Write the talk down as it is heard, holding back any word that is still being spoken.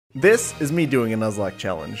This is me doing a Nuzlocke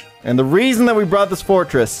challenge. And the reason that we brought this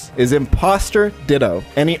fortress is Imposter Ditto.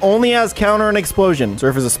 And he only has counter and explosion.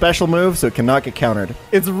 Surf is a special move, so it cannot get countered.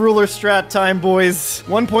 It's ruler strat time, boys.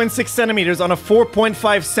 1.6 centimeters on a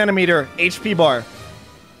 4.5 centimeter HP bar.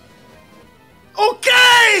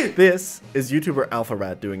 Okay! This is YouTuber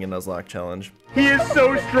Alpharad doing a Nuzlocke challenge. He is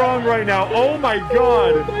so strong right now. Oh my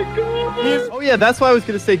god. Oh my god. Oh yeah, that's why I was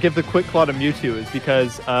gonna say give the Quick Claw to Mewtwo, is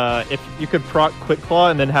because if you could proc Quick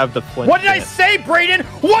Claw and then have the Flint. What did I say, Brayden?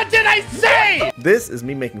 What did I say? This is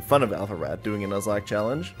me making fun of Alpharad doing a Nuzlocke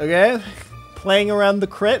challenge. Okay? Playing around the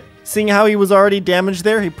crit. Seeing how he was already damaged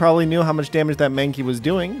there, he probably knew how much damage that Mankey was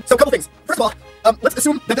doing. So a couple things. First of all, let's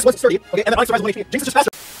assume that this was sturdy, okay, and then unsurprisingly, HP. Jinx is just faster.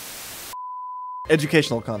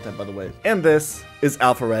 Educational content, by the way. And this is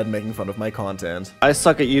Alpharad making fun of my content. I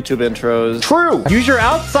suck at YouTube intros. True. Use your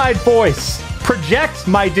outside voice. Project,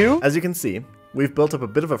 my dude. As you can see, we've built up a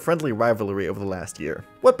bit of a friendly rivalry over the last year.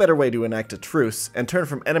 What better way to enact a truce and turn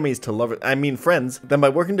from enemies to friends than by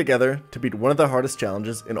working together to beat one of the hardest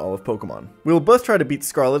challenges in all of Pokemon. We will both try to beat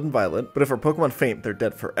Scarlet and Violet, but if our Pokemon faint, they're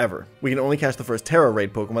dead forever. We can only catch the first Terra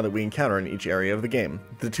Raid Pokemon that we encounter in each area of the game.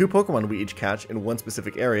 The two Pokemon we each catch in one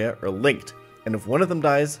specific area are linked, and if one of them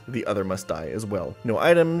dies, the other must die as well. No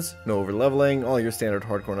items, no overleveling, all your standard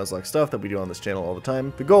hardcore Nuzlocke stuff that we do on this channel all the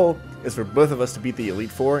time. The goal is for both of us to beat the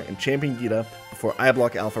Elite Four in Champion Gita before I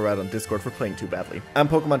block Alpharad on Discord for playing too badly. I'm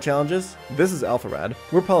PokemonChallenges, this is Alpharad,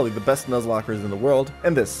 we're probably the best Nuzlockers in the world,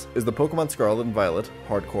 and this is the Pokemon Scarlet and Violet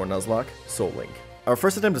Hardcore Nuzlocke Soul Link. Our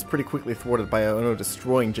first attempt is pretty quickly thwarted by Iono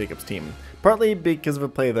destroying Jacob's team, partly because of a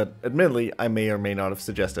play that, admittedly, I may or may not have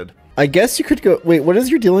suggested. I guess you could go... Wait, what is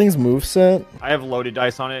your Dealing's moveset? I have loaded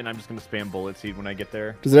dice on it, and I'm just going to spam Bullet Seed when I get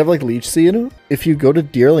there. Does it have, like, Leech Seed? If you go to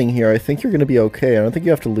Deerling here, I think you're going to be okay. I don't think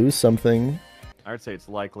you have to lose something. I would say it's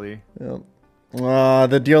likely. Yeah.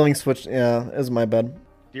 The Deerling switch... Yeah, is my bad.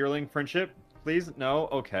 Deerling friendship, please? No?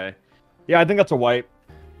 Okay. Yeah, I think that's a wipe.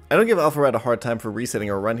 I don't give Alpharad a hard time for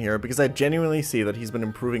resetting our run here because I genuinely see that he's been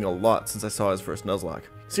improving a lot since I saw his first Nuzlocke.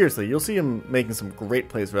 Seriously, you'll see him making some great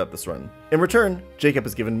plays throughout this run. In return, Jacob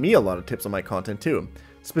has given me a lot of tips on my content too.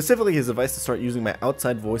 Specifically his advice to start using my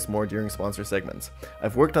outside voice more during sponsor segments.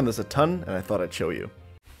 I've worked on this a ton and I thought I'd show you.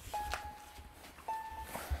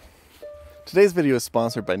 Today's video is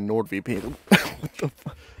sponsored by NordVPN. What the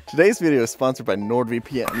fuck? Today's video is sponsored by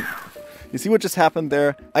NordVPN. You see what just happened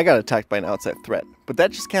there? I got attacked by an outside threat, but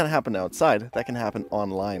that just can't happen outside, that can happen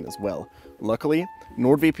online as well. Luckily,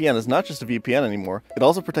 NordVPN is not just a VPN anymore, it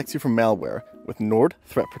also protects you from malware with Nord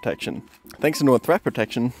Threat Protection. Thanks to Nord Threat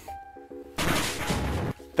Protection,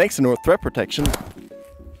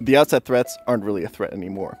 the outside threats aren't really a threat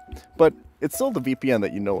anymore. But it's still the VPN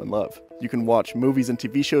that you know and love. You can watch movies and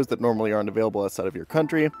TV shows that normally aren't available outside of your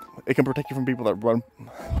country. It can protect you from people that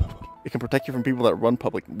run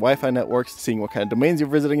public Wi-Fi networks, seeing what kind of domains you're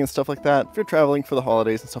visiting and stuff like that. If you're traveling for the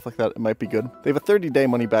holidays and stuff like that, it might be good. They have a 30-day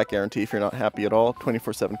money-back guarantee if you're not happy at all,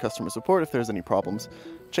 24/7 customer support if there's any problems.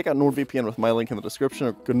 Check out NordVPN with my link in the description,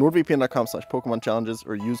 or go to nordvpn.com/PokemonChallenges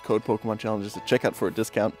or use code PokemonChallenges to check out for a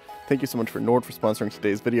discount. Thank you so much for Nord for sponsoring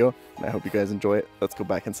today's video, and I hope you guys enjoy it. Let's go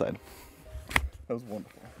back inside. That was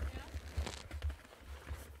wonderful.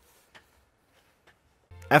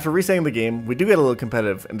 After resetting the game, we do get a little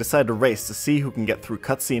competitive and decide to race to see who can get through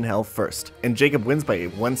cutscene hell first, and Jacob wins by a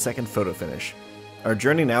 1-second photo finish. Our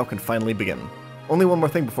journey now can finally begin. Only one more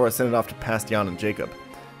thing before I send it off to past Jan and Jacob.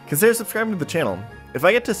 Consider subscribing to the channel. If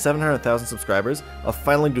I get to 700,000 subscribers, I'll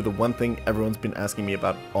finally do the one thing everyone's been asking me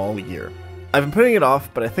about all year. I've been putting it off,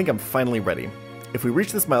 but I think I'm finally ready. If we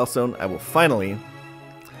reach this milestone, I will finally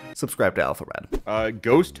subscribe to Alpharad.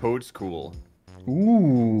 Ghost Toad's cool.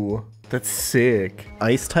 Ooh, that's sick.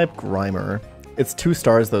 Ice type Grimer. It's 2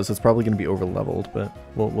 stars though, so it's probably going to be over leveled, but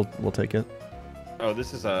we'll take it. Oh,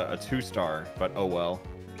 this is a 2-star, but oh well.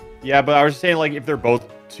 Yeah, but I was just saying, like, if they're both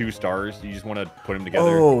 2 stars, you just want to put them together.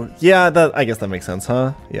 Oh, yeah, I guess that makes sense,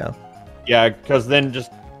 huh? Yeah. Yeah, because then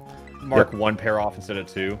just mark one pair off instead of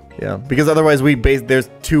 2. Yeah, because otherwise there's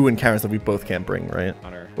 2 encounters that we both can't bring, right?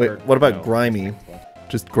 Wait, what about Grimy?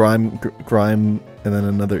 Just grime, and then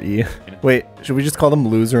another E. Wait, should we just call them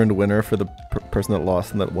loser and winner for the person that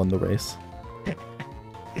lost and that won the race?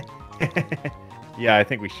 Yeah, I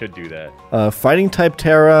think we should do that. Fighting type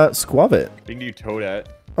Terra Squavit. You can do Toadette.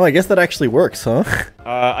 Oh, I guess that actually works, huh?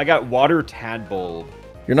 I got Water Tadbulb.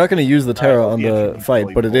 You're not going to use the Terra on the fight,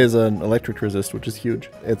 but it is an electric resist, which is huge.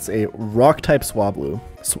 It's a rock type Swablu.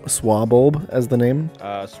 Swabulb as the name.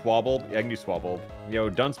 Swabulb? Yeah, I can do Swabulb. Yo,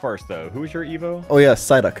 Dunsparce though. Who's your Evo? Oh yeah,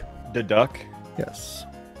 Psyduck. The Duck? Yes.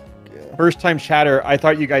 Yeah. First time chatter, I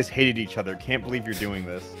thought you guys hated each other. Can't believe you're doing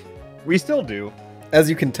this. We still do. as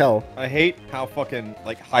you can tell. I hate how fucking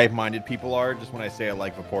like hive-minded people are just when I say I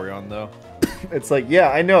like Vaporeon though. It's like, yeah,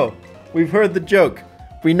 I know. We've heard the joke.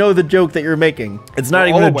 We know the joke that you're making. It's not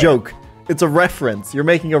even a joke. It's a reference. You're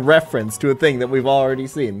making a reference to a thing that we've already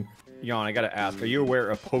seen. Jan, I gotta ask, are you aware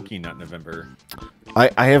of Pokenut November?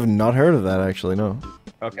 I have not heard of that, actually, no.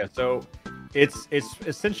 Okay, so it's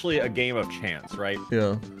essentially a game of chance, right?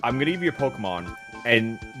 Yeah. I'm gonna give you a Pokemon,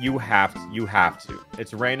 and you have to.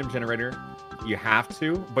 It's a random generator. You have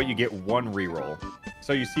to, but you get one reroll.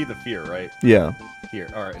 So you see the fear, right? Yeah. Here,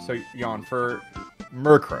 all right. So Jan, for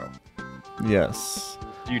Murkrow, Yes.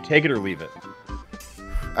 do you take it or leave it?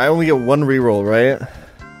 I only get one reroll, right?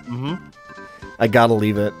 Mm-hmm. I gotta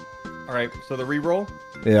leave it. All right. So the reroll,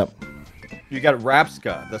 Yep. you got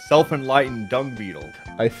Rapska, the self-enlightened dung beetle.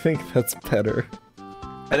 I think that's better.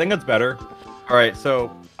 I think that's better. All right.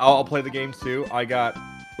 So I'll play the game too. I got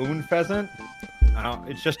Pheasant.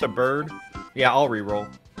 It's just a bird. Yeah, I'll reroll.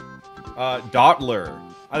 Dottler.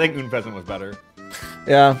 I think Pheasant was better.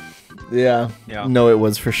 Yeah. No, it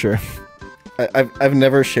was for sure. I've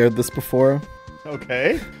never shared this before.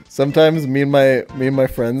 Okay. Sometimes me and my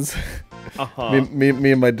friends, Uh-huh.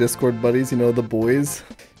 me and my Discord buddies, you know, the boys,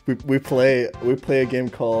 we play a game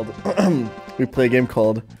called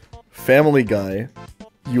Family Guy.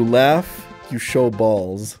 You laugh, you show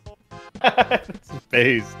balls. It's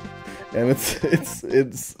based. And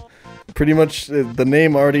it's pretty much the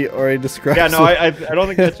name already describes. Yeah, no, it. I don't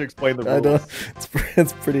think that should explain the rules. I don't.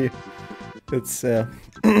 It's pretty. It's yeah.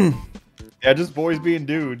 Yeah, just boys being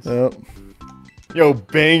dudes. Yep. Yo,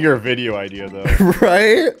 banger video idea though.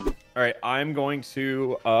 Right. All right, I'm going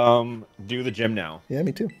to do the gym now. Yeah,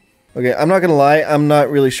 me too. Okay, I'm not gonna lie. I'm not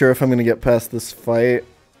really sure if I'm gonna get past this fight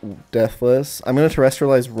deathless. I'm gonna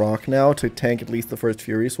terrestrialize rock now to tank at least the first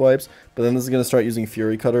fury swipes, but then this is gonna start using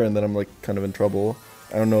fury cutter, and then I'm like kind of in trouble.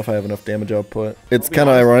 I don't know if I have enough damage output. It's kind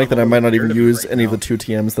of ironic that I might not even use any of the 2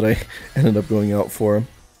 TMs that I ended up going out for.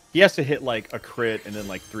 He has to hit like a crit and then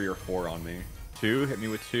like 3 or 4 on me. 2, hit me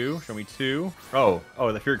with 2. Show me 2. Oh,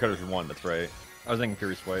 the fury cutter's 1. That's right. I was thinking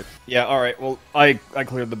fury swipe. Yeah. All right. Well, I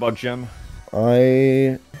cleared the bug gym.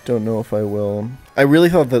 I don't know if I will. I really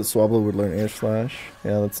thought that Swablu would learn Air Slash.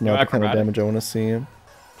 Yeah, that's not the kind of damage I want to see.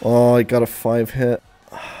 Oh, I got a 5 hit.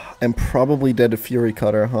 I'm probably dead to Fury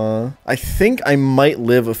Cutter, huh? I think I might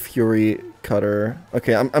live a Fury Cutter.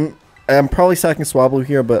 Okay, I'm probably sacking Swablu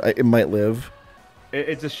here, but it might live.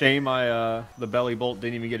 It's a shame the belly bolt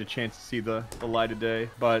didn't even get a chance to see the light of day,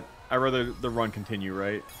 but I'd rather the run continue,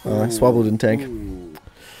 right? Swablu didn't tank.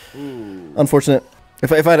 Ooh. Unfortunate.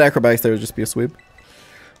 If I had acrobatics, there would just be a sweep.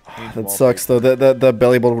 That sucks, though. The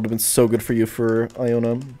belly bolt would have been so good for you for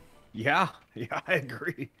Iona. Yeah, I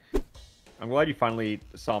agree. I'm glad you finally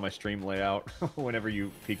saw my stream layout whenever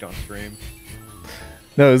you peeked on stream.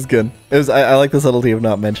 No, it was good. It was. I like the subtlety of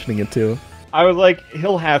not mentioning it too. I was like,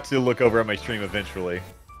 he'll have to look over at my stream eventually.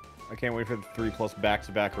 I can't wait for the 3+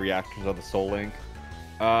 back-to-back reactions of the Soul Link.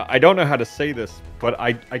 I don't know how to say this, but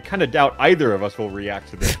I kind of doubt either of us will react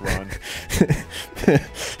to this run.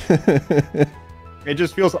 It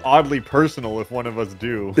just feels oddly personal if one of us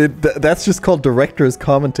do. That's just called director's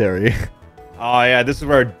commentary. Oh yeah, this is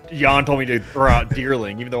where Jan told me to throw out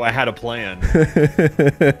Deerling, even though I had a plan.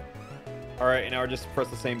 Alright, and now just press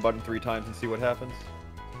the same button 3 times and see what happens.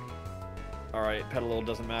 Alright, Petalil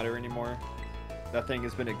doesn't matter anymore. That thing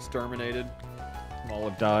has been exterminated.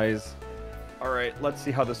 Olive dies. Alright, let's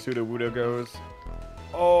see how the Sudowoodo goes.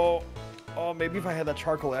 Oh, maybe if I had that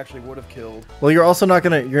charcoal, it actually would have killed. Well, you're also never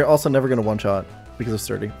gonna one-shot because of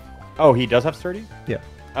Sturdy. Oh, he does have Sturdy? Yeah.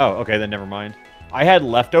 Oh, okay, then never mind. I had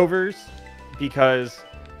leftovers because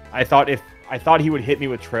I thought he would hit me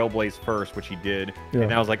with Trailblaze first, which he did. Yeah.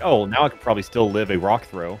 And I was like, oh, now I could probably still live a rock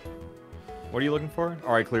throw. What are you looking for?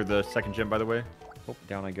 All right, cleared the second gym, by the way. Oh,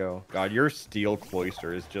 down I go. God, your Steel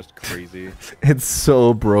Cloister is just crazy. It's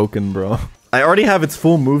so broken, bro. I already have its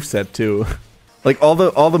full moveset too. Like all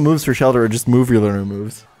the moves for Shelter are just move your learner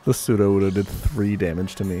moves. The Sudowoodo did 3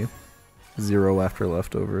 damage to me. 0 after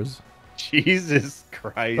leftovers. Jesus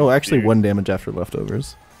Christ. Oh, actually dude. 1 damage after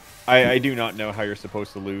leftovers. I do not know how you're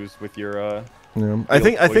supposed to lose with your Yeah. I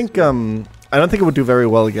don't think it would do very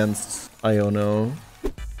well against Iono.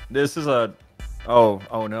 This is a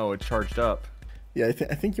oh no, it charged up. Yeah, I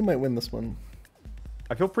think you might win this one.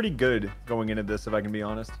 I feel pretty good going into this, if I can be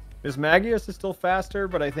honest. Miss Magius is still faster,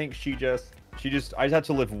 but I think I just had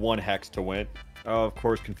to live 1 hex to win. Oh, of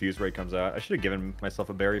course, Confuse Ray comes out. I should have given myself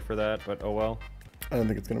a berry for that, but oh well. I don't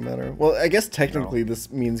think it's gonna matter. Well, I guess technically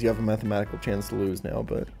this means you have a mathematical chance to lose now,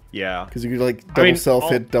 but yeah, because you could like double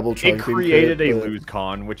self-hit, double chug. It created a lose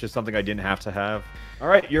con, which is something I didn't have to have. All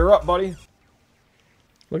right, you're up, buddy.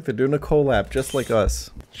 Look, they're doing a collab just like us.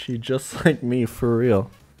 She just like me, for real.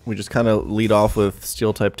 We just kind of lead off with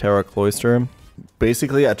Steel-type Terra Cloister.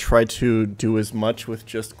 Basically, I try to do as much with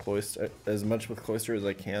just Cloister as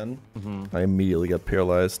I can. I immediately got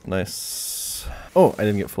paralyzed. Nice. Oh, I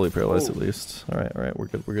didn't get fully paralyzed at least. All right, we're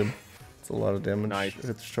good. It's a lot of damage. Nice.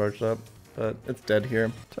 It's charged up, but it's dead here.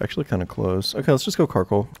 It's actually kind of close. Okay, let's just go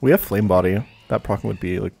Carkle. We have Flame Body. That proc would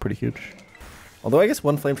be like pretty huge. Although I guess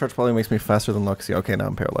one Flame Charge probably makes me faster than Luxia. Okay, now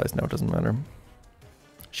I'm paralyzed. Now it doesn't matter.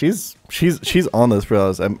 She's on this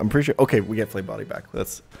paralysis. I'm pretty sure. Okay, we get Flame Body back.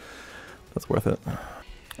 That's worth it.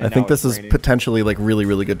 I think this is potentially like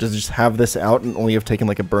really good to just have this out and only have taken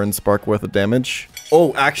like a burn spark worth of damage.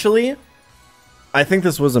 Oh, actually, I think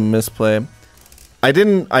this was a misplay. I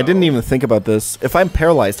didn't even think about this. If I'm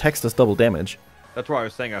paralyzed, Hex does double damage. That's why I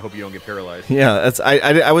was saying I hope you don't get paralyzed. Yeah,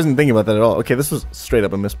 I wasn't thinking about that at all. Okay, this was straight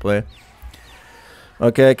up a misplay.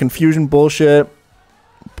 Okay, confusion bullshit,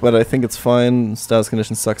 but I think it's fine. Status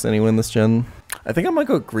condition sucks anyway in this gen. I think I might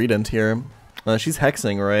go Greedent here. She's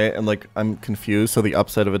hexing, right? And like I'm confused, so the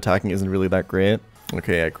upside of attacking isn't really that great.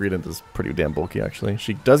 Okay, yeah, Greedent is pretty damn bulky actually.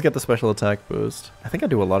 She does get the special attack boost. I think I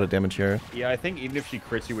do a lot of damage here. Yeah, I think even if she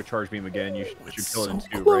crits you with Charge Beam again, you should kill it in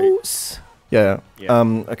two, close. right? Yeah.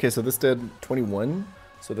 Okay, so this did 21.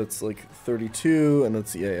 So that's like 32, and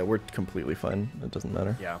that's yeah, we're completely fine. It doesn't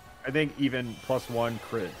matter. Yeah. I think even +1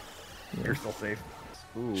 crit, you're still safe.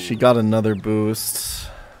 Ooh. She got another boost.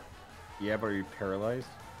 Yeah, but are you paralyzed?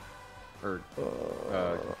 Or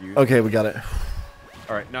confused? Okay, we got it.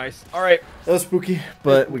 All right, nice. All right. That was spooky,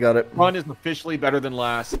 but we got it. Run is officially better than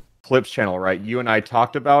last. Clips channel, right? You and I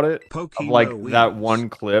talked about it. Of like that one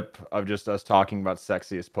clip of just us talking about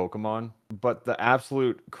sexiest Pokemon. But the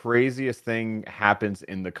absolute craziest thing happens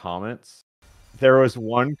in the comments. There was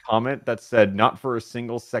one comment that said, "Not for a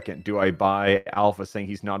single second do I buy Alpha saying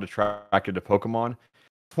he's not attracted to Pokemon."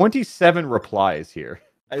 27 replies here.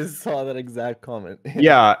 I saw that exact comment.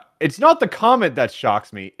 Yeah, it's not the comment that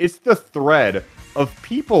shocks me. It's the thread of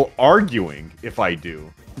people arguing if I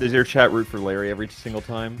do. Does your chat root for Larry every single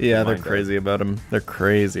time? Yeah, they're crazy about him. They're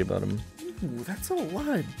crazy about him. Ooh, that's a lot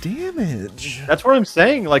of damage. That's what I'm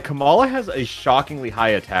saying. Like, Kamala has a shockingly high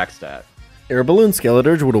attack stat. Air Balloon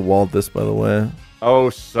Skeleturge would have walled this, by the way. Oh,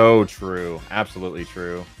 so true. Absolutely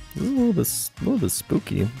true. This is a little bit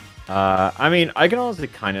spooky. I mean, I can honestly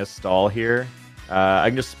kind of stall here. I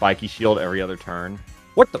can just Spiky Shield every other turn.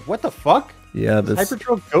 What the fuck? Yeah, this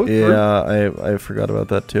Hyperdrill goes through? Yeah, I forgot about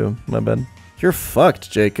that too. My bad. You're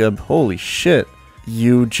fucked, Jacob. Holy shit.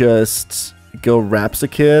 You just go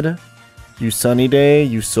Rhapsakid, you Sunny Day,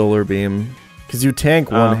 you Solar Beam. Because you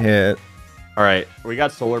tank one hit. Alright, we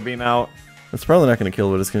got Solar Beam out. It's probably not going to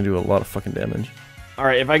kill, but it's going to do a lot of fucking damage.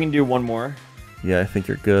 Alright, if I can do one more. Yeah, I think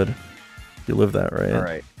you're good. You live that, right?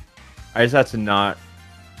 Alright. I just have to not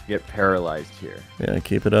get paralyzed here. Yeah,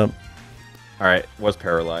 keep it up. Alright, was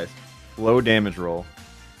paralyzed. Low damage roll.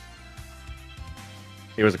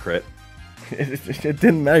 It was a crit. It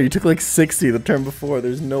didn't matter. You took like 60 the turn before.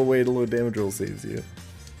 There's no way the low damage roll saves you.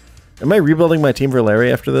 Am I rebuilding my team for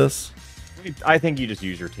Larry after this? I think you just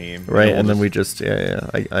use your team. Right, and then we just... Yeah,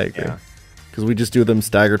 I agree. Because we just do them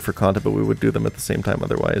staggered for content, but we would do them at the same time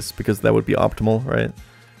otherwise, because that would be optimal, right?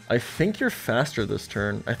 I think you're faster this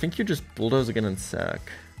turn. I think you just bulldoze again and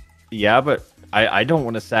sack. Yeah, but I don't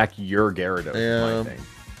want to sack your Gyarados. Yeah. My thing.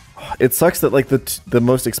 It sucks that like the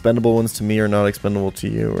most expendable ones to me are not expendable to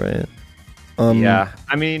you, right? Yeah,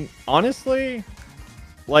 I mean, honestly,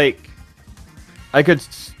 like, I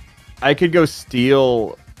could go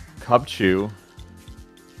steal Cubchoo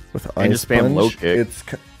with Ice and just spam Punch. low kick.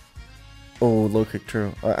 Oh, low kick,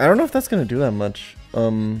 true. I don't know if that's gonna do that much.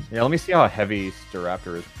 Yeah, let me see how heavy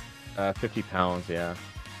Staraptor is. 50 pounds, yeah.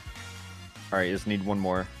 Alright, you just need one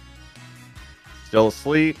more. Still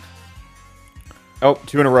asleep. Oh,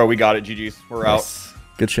 2 in a row. We got it. GG's. We're out.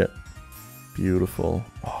 Good shit. Beautiful.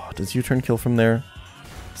 Oh, does U-turn kill from there?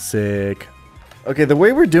 Sick. Okay, the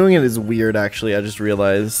way we're doing it is weird, actually. I just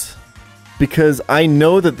realized. Because I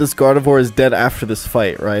know that this Gardevoir is dead after this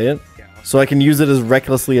fight, right? Yeah. So I can use it as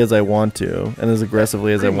recklessly as I want to. And as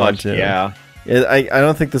aggressively as I want to. Yeah. I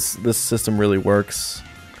don't think this system really works.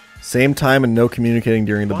 Same time and no communicating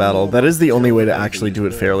during the battle. That is the only way to actually do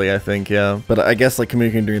it fairly, I think, yeah. But I guess like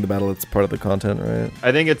communicating during the battle, it's part of the content, right?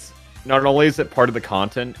 I think it's not only is it part of the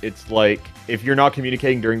content, it's like if you're not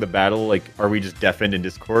communicating during the battle, like are we just deafened in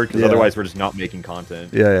Discord? Because otherwise we're just not making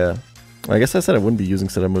content. Yeah. I guess I said I wouldn't be using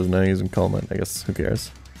setup moves, now I'm using Calm Mind. I guess who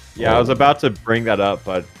cares? Yeah, I was about to bring that up,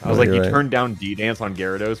 but I was like, you're you right. turned down D-Dance on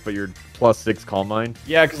Gyarados, but you're +6 Calm Mind.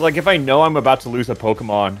 Yeah, because like if I know I'm about to lose a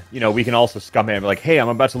Pokemon, you know, we can also scum it and be like, hey, I'm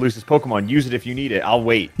about to lose this Pokemon. Use it if you need it. I'll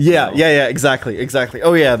wait. Yeah, you know? yeah, exactly.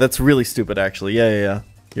 Oh yeah, that's really stupid actually. Yeah.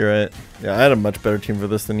 You're right. Yeah, I had a much better team for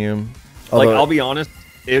this than you. Like, Although- I'll be honest,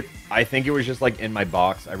 I think it was just like in my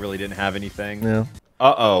box. I really didn't have anything. Yeah.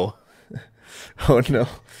 Uh-oh. Oh no,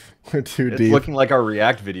 we're too It's deep. looking like our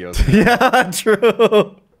React videos. Yeah,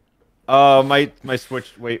 true. My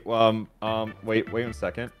Switch. Wait, wait 1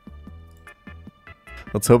 second.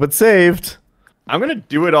 Let's hope it's saved. I'm gonna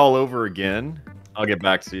do it all over again. I'll get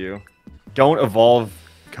back to you. Don't evolve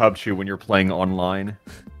Cubchoo when you're playing online.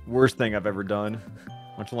 Worst thing I've ever done.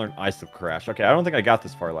 I want to learn Ice of Crash. Okay, I don't think I got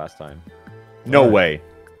this far last time. No way.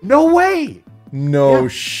 No way! No Yeah.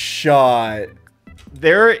 shot.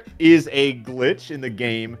 There is a glitch in the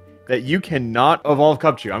game that you cannot evolve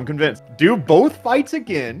Cubchoo. I'm convinced. Do both fights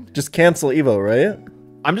again. Just cancel Evo, right?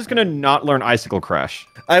 I'm just gonna not learn Icicle Crash.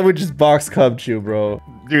 I would just box Cubchoo, bro.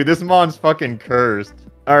 Dude, this mon's fucking cursed.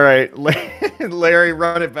 Alright, Larry,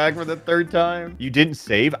 run it back for the 3rd time. You didn't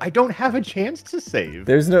save? I don't have a chance to save.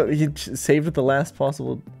 There's no. He saved at the last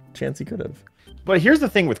possible chance he could have. But here's the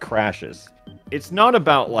thing with crashes. It's not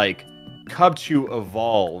about, like, Cubchoo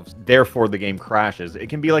evolves, therefore the game crashes. It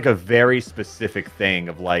can be, like, a very specific thing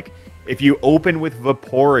of, like, if you open with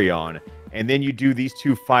Vaporeon, and then you do these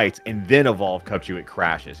 2 fights, and then evolve Cubchoo, it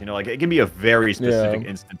crashes. You know, like, it can be a very specific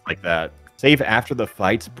instance like that. Save after the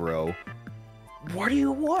fights, bro. What do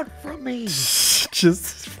you want from me?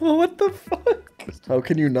 Just what the fuck? How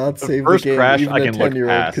can you not The save the first game? crash Even I a can look 10-year-old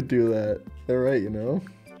past. could do that. They're right, you know.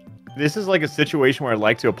 This is like a situation where I'd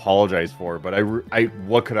like to apologize for, but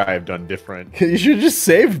what could I have done different? You should have just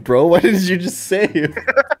saved, bro. Why didn't you just save?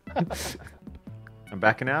 I'm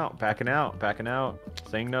backing out.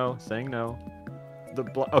 Saying no.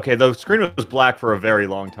 Okay, the screen was black for a very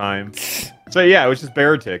long time. So yeah, it was just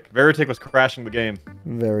Baratic. Baratic was crashing the game.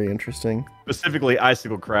 Very interesting. Specifically,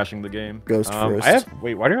 Icicle crashing the game. Ghost first.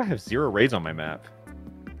 Wait, why do I have 0 raids on my map?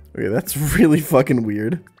 Okay, that's really fucking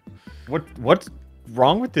weird. What's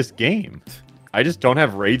wrong with this game? I just don't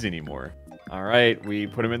have raids anymore. Alright, we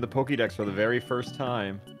put him in the Pokédex for the very first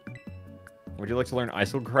time. Would you like to learn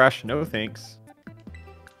Icicle Crash? No thanks.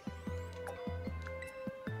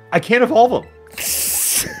 I can't evolve him.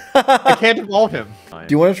 I can't evolve him. Do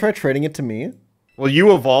you want to try trading it to me? Will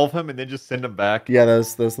you evolve him and then just send him back? Yeah,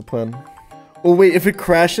 that's the plan. Oh wait, if it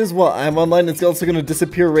crashes while I'm online, it's also gonna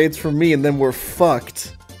disappear raids for me, and then we're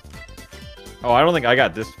fucked. Oh, I don't think I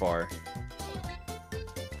got this far.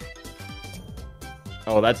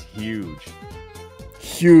 Oh, that's huge.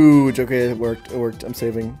 Huge. Okay, it worked. It worked. I'm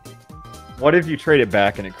saving. What if you trade it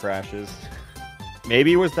back and it crashes?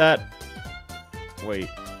 Maybe it was that... Wait.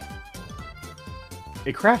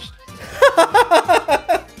 It crashed.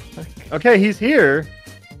 Okay, he's here.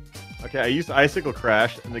 Okay, I used Icicle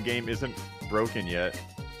Crash, and the game isn't broken yet.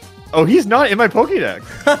 Oh, he's not in my Pokédex.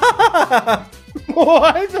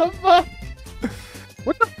 What the fuck?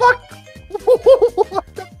 What the fuck?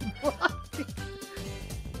 What the fuck?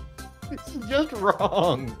 It's just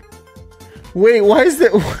wrong. Wait, why is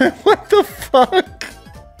that? What the fuck?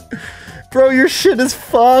 Bro, your shit is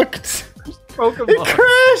fucked. Pokemon. It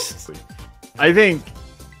crashed. I think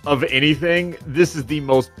of anything, this is the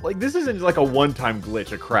most this isn't like a one-time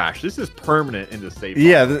glitch, a crash. This is permanent in the save file.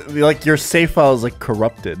 Yeah, like your save file is like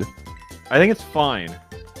corrupted. I think it's fine.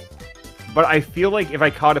 But I feel like if I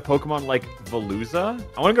caught a Pokemon like Veluza,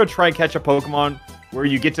 I want to go try and catch a Pokemon where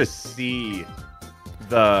you get to see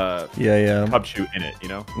the Yeah. Cubchoo in it, you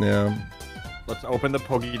know? Yeah. Let's open the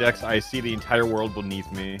Pokédex. I see the entire world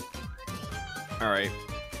beneath me. Alright.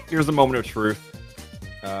 Here's the moment of truth.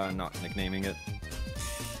 Not nicknaming it.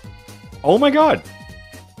 Oh my god!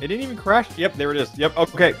 It didn't even crash. Yep, there it is. Yep,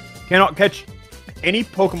 okay. Cannot catch any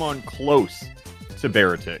Pokemon close to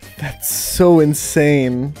Baratic. That's so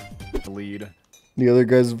insane. Lead. The other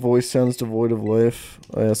guy's voice sounds devoid of life.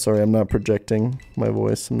 Oh, yeah, sorry, I'm not projecting my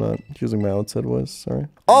voice. I'm not using my outside voice. Sorry.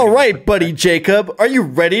 All right, buddy Jacob. Are you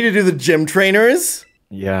ready to do the gym trainers?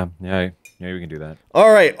 Yeah, we can do that.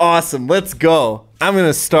 All right, awesome. Let's go. I'm going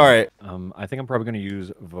to start. I think I'm probably going to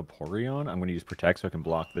use Vaporeon. I'm going to use Protect so I can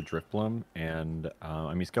block the Drifbloom. And,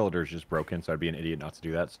 I mean, Skeletor's just broken, so I'd be an idiot not to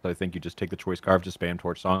do that. So I think you just take the Choice Scarf, just spam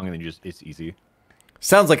Torch Song, and then it's easy.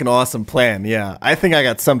 Sounds like an awesome plan, yeah. I think I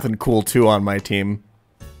got something cool, too, on my team.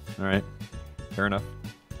 All right. Fair enough.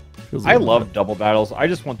 Feels I like- love double battles. I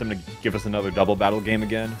just want them to give us another double battle game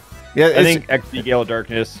again. Yeah, I think XP Gale of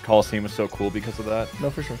Darkness Coliseum was so cool because of that. No,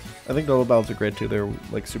 for sure. I think double battles are great, too. They're,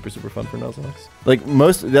 like, super, super fun for Nuzlocke. Like,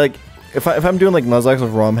 most, like, if I'm doing like Nuzlocke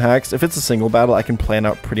with ROM hacks, if it's a single battle, I can plan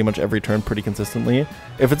out pretty much every turn pretty consistently.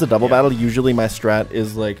 If it's a double battle, usually my strat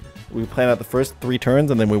is like we plan out the first 3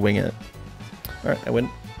 turns and then we wing it. All right, I win.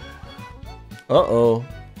 Uh-oh.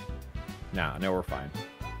 Nah, no, we're fine.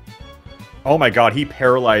 Oh my god, he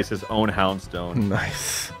paralyzed his own Houndstone.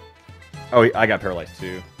 Nice. Oh, I got paralyzed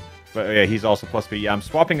too. But yeah, he's also plus B. Yeah, I'm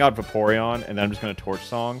swapping out Vaporeon, and then I'm just going to Torch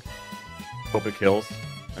Song. Hope it kills.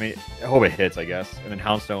 I mean, I hope it hits, I guess. And then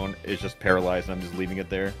Houndstone is just paralyzed, and I'm just leaving it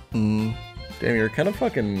there. Damn, you're kind of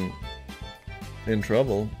fucking in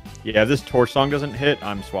trouble. Yeah, if this Torch Song doesn't hit,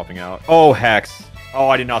 I'm swapping out. Oh, Hex. Oh,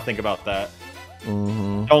 I did not think about that.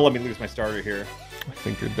 Don't let me lose my starter here. I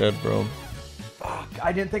think you're dead, bro. Fuck,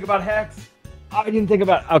 I didn't think about Hex. I didn't think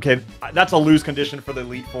about... Okay, that's a lose condition for the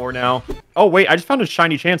Elite Four now. Oh, wait, I just found a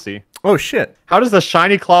shiny Chansey. Oh, shit. How does the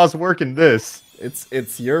shiny claws work in this?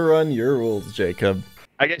 It's your run, your rules, Jacob.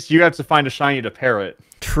 I guess you have to find a shiny to pair it.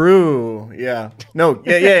 True, yeah. No,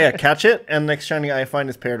 yeah. Catch it, and next shiny I find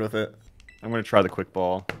is paired with it. I'm going to try the Quick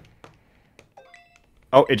Ball.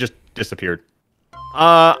 Oh, it just disappeared.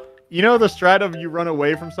 You know the strat of you run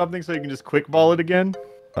away from something so you can just Quick Ball it again?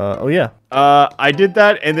 Oh yeah. I did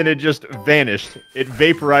that and then it just vanished. It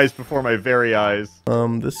vaporized before my very eyes.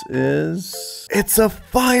 This is... It's a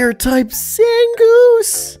fire type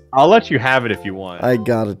Zangoose! I'll let you have it if you want. I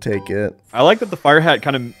gotta take it. I like that the fire hat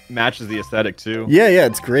kind of matches the aesthetic too. Yeah,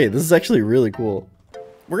 it's great. This is actually really cool.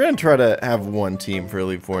 We're gonna try to have one team for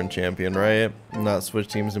Elite Four and Champion, right? Not switch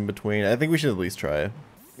teams in between. I think we should at least try.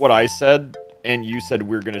 What I said, and you said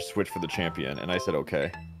we're gonna switch for the champion, and I said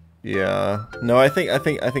okay. Yeah. No, I think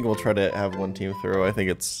we'll try to have one team throw. I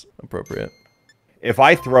think it's appropriate. If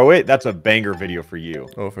I throw it, that's a banger video for you.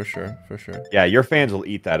 Oh, for sure. Yeah, your fans will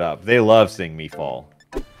eat that up. They love seeing me fall.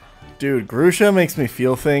 Dude, Grusha makes me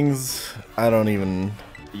feel things. I don't even...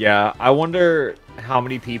 Yeah, I wonder how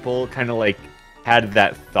many people kind of like had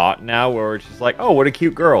that thought now where it's just like, oh, what a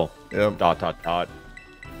cute girl. Yep. ...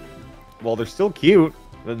 Well, they're still cute,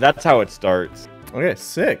 but that's how it starts. Okay,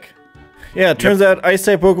 sick. Yeah, it turns out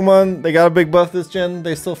Ice-type Pokemon, they got a big buff this gen.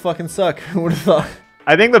 They still fucking suck. Who would have thought?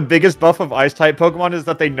 I think the biggest buff of Ice-type Pokemon is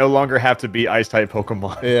that they no longer have to be Ice-type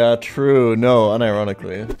Pokemon. Yeah, true. No,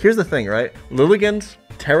 unironically. Here's the thing, right? Lilligant,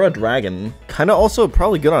 Terra Dragon, kind of also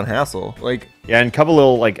probably good on Hassel. Like, yeah, and a couple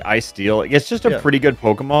little, like, Ice Steel. It's just a pretty good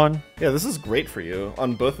Pokemon. Yeah, this is great for you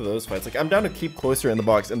on both of those fights. Like, I'm down to keep closer in the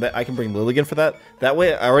box, and I can bring Lilligant for that. That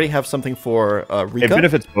way, I already have something for Rika. It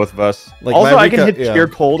benefits both of us. Like, also, I can Rika, hit Sheer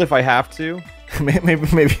Cold if I have to. maybe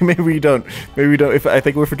we don't. Maybe we don't. I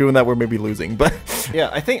think if we're doing that, we're maybe losing. But yeah,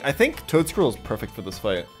 I think Toedscruel is perfect for this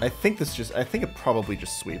fight. I think it probably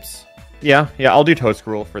just sweeps. Yeah, I'll do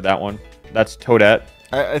Toedscruel for that one. That's Toadette.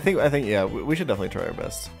 I think yeah, we should definitely try our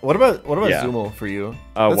best. What about Zoomel for you?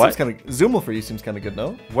 What? Zoomel for you seems kind of good,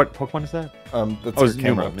 no? What Pokemon is that? That's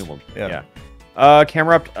Camerupt. Yeah.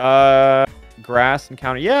 Camerupt, Grass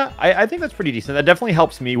Encounter. Yeah, I think that's pretty decent. That definitely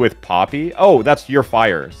helps me with Poppy. Oh, that's your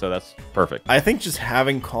fire, so that's perfect. I think just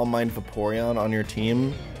having Calm Mind Vaporeon on your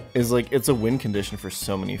team is like, it's a win condition for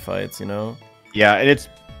so many fights, you know? Yeah, and it's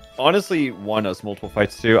honestly won us multiple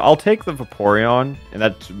fights too. I'll take the Vaporeon, and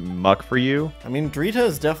that's Muck for you. I mean, Drita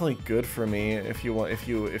is definitely good for me if you want if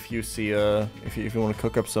you want to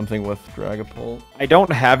cook up something with Dragapult. I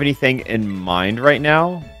don't have anything in mind right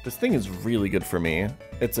now. This thing is really good for me.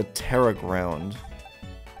 It's a Terra Ground,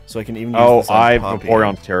 so I can even use this on I Poppy.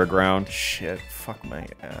 Vaporeon Terra Ground. Shit, fuck my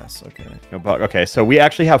ass. Okay. No, okay, so we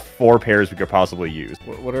actually have 4 pairs we could possibly use.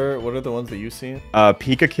 What are the ones that you see?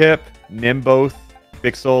 Pikakip, Nimboth,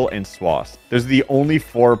 Pixel, and Swass. Those are the only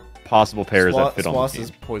 4 possible pairs that fit on the team. Swass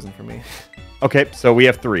is poison for me. Okay, so we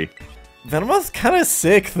have 3. Venomoth's kind of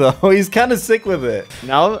sick, though. He's kind of sick with it.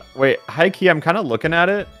 Now, wait, high-key, I'm kind of looking at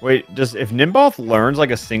it. Wait, if Nimboth learns,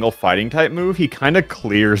 like, a single fighting-type move, he kind of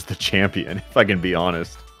clears the champion, if I can be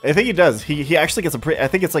honest. I think he does. He actually gets a pretty... I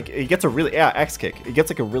think it's like... He gets a really... Yeah, X-Kick. He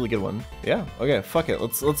gets, like, a really good one. Yeah, okay, fuck it.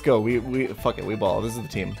 Let's go. Fuck it. We ball. This is the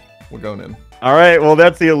team. We're going in. All right, well,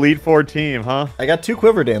 that's the Elite Four team, huh? I got 2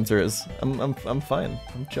 Quiver Dancers. I'm fine.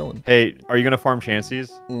 I'm chilling. Hey, are you gonna farm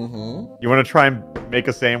Chanseys? Mm-hmm. You want to try and make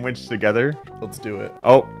a sandwich together? Let's do it.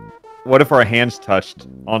 Oh, what if our hands touched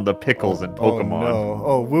on the pickles in Pokemon? Oh, no.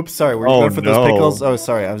 Oh, whoops, sorry. We're going for those pickles? Oh,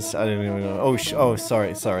 sorry. I didn't even know. Oh,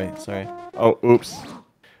 sorry. Oh, oops.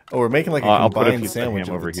 Oh, we're making like a combined sandwich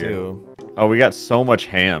over here. Oh, we got so much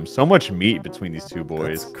ham. So much meat between these 2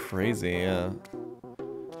 boys. That's crazy, yeah.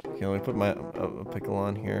 Okay, let me put my pickle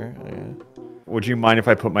on here. Yeah. Would you mind if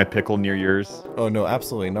I put my pickle near yours? Oh, no,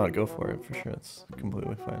 absolutely not. Go for it, for sure. It's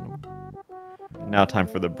completely fine. Now time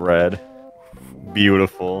for the bread.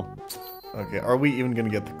 Beautiful. Okay, are we even gonna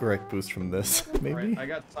get the correct boost from this? Maybe? Alright, I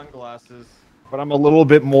got sunglasses. But I'm a little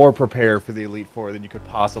bit more prepared for the Elite Four than you could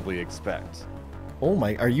possibly expect. Oh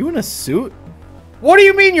my, are you in a suit? What do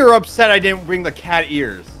you mean you're upset I didn't bring the cat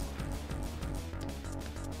ears?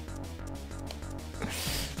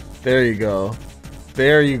 There you go.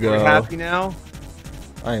 There you go. Are you happy now?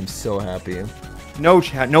 I am so happy. No,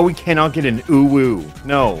 chat. No, we cannot get an ooh-woo.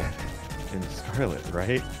 No. In Scarlet,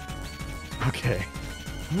 right? Okay.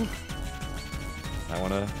 I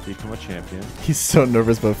want to become a champion. He's so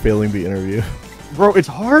nervous about failing the interview. Bro, it's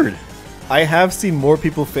hard. I have seen more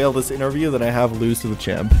people fail this interview than I have lose to the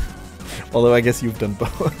champ. Although I guess you've done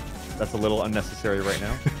both. That's a little unnecessary right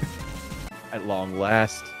now. At long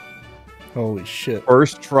last. Holy shit.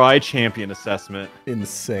 First try champion assessment.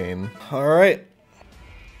 Insane. Alright.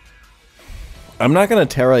 I'm not going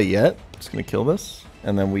to Terra yet. I'm just going to kill this.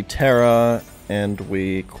 And then we Terra and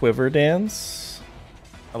we Quiver Dance.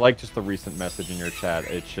 I like just the recent message in your chat.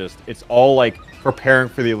 It's all like preparing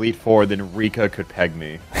for the Elite Four, then Rika could peg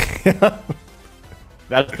me.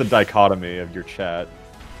 That's the dichotomy of your chat.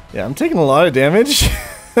 Yeah, I'm taking a lot of damage.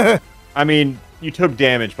 I mean, you took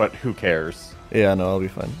damage, but who cares? Yeah, no, I'll be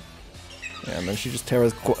fine. Yeah, and then she just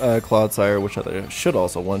Terra's Cloudsire, which I should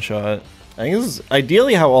also one-shot. I think this is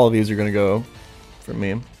ideally how all of these are going to go for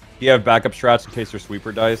me. Do you have backup strats in case your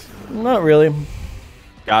sweeper dies? Not really.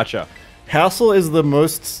 Gotcha. Hassle is the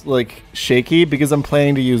most, like, shaky because I'm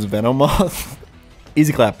planning to use Venomoth.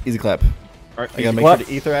 Easy clap, easy clap. Alright, I gotta make sure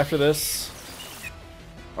to ether after this.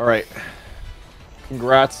 Alright.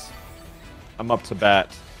 Congrats. I'm up to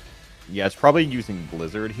bat. Yeah, it's probably using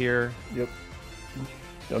Blizzard here. Yep.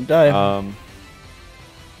 Don't die.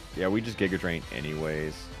 Yeah, we just Giga Drain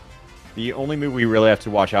anyways. The only move we really have to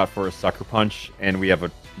watch out for is Sucker Punch, and we have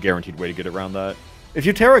a guaranteed way to get around that. If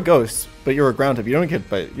you Terra Ghost, but you're a ground type, you don't get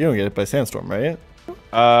it by Sandstorm, right?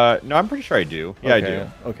 No, I'm pretty sure I do. Yeah, okay, I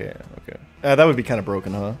do. Okay, okay. That would be kind of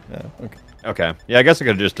broken, huh? Yeah, okay. Okay. Yeah, I guess I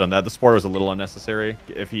could have just done that. The Spore was a little unnecessary.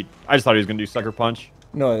 I just thought he was going to do Sucker Punch.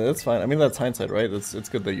 No, that's fine. I mean, that's hindsight, right? It's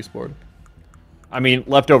good that you spored. I mean,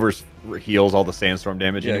 Leftovers heals all the Sandstorm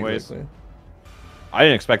damage anyways. Exactly. I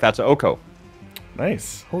didn't expect that to Oko.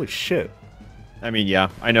 Nice. Holy shit. I mean, yeah,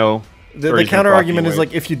 I know. The counter argument is,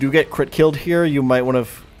 like, if you do get crit killed here, you might want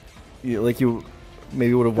to, you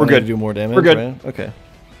maybe would have wanted to do more damage, We're good. Right? Okay.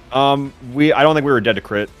 I don't think we were dead to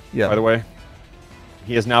crit, yeah. By the way.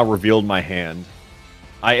 He has now revealed my hand.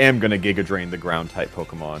 I am going to Giga Drain the ground-type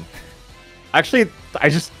Pokemon. Actually,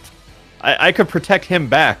 I could protect him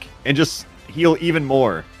back and just heal even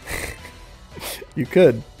more. You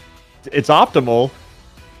could. It's optimal.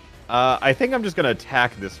 I think I'm just going to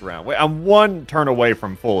attack this round. Wait, I'm one turn away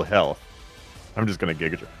from full health. I'm just going to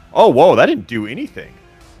Giga Drain. Oh, whoa, that didn't do anything.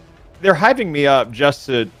 They're hyping me up just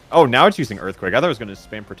to... Oh, now it's using Earthquake. I thought it was going to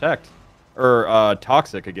spam Protect. Or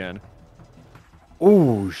Toxic again.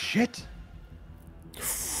 Oh, shit.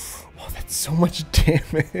 Oh, that's so much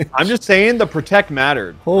damage. I'm just saying the Protect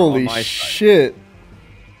mattered. Holy shit.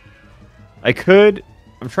 I could...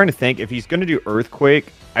 I'm trying to think. If he's going to do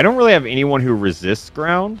Earthquake, I don't really have anyone who resists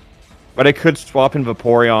ground. But I could swap in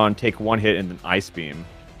Vaporeon, take one hit, and then Ice Beam.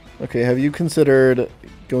 Okay, have you considered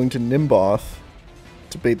going to Nimboth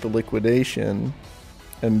to bait the liquidation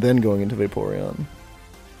and then going into Vaporeon?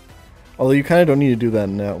 Although you kind of don't need to do that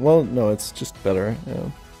now. Well, no, it's just better.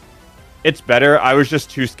 Yeah. It's better. I was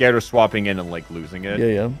just too scared of swapping in and, like, losing it. Yeah,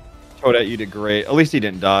 yeah. Toadette, you did great. At least he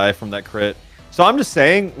didn't die from that crit. So I'm just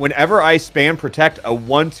saying, whenever I spam Protect a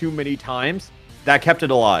 1 too many times, that kept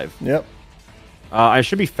it alive. Yep. I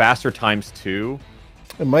should be faster ×2.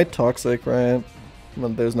 It might Toxic, right?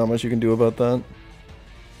 But there's not much you can do about that.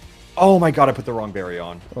 Oh my god, I put the wrong berry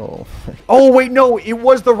on. Oh. Oh, wait, no, it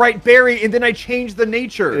was the right berry, and then I changed the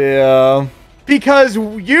nature. Yeah. Because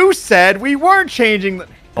you said we weren't changing the...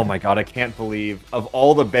 Oh my god, I can't believe, of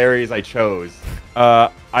all the berries I chose, I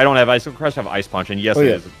don't have Ice Crush, I have Ice Punch, and yes, it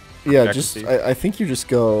is. Yeah, just, I think you just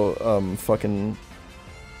go, fucking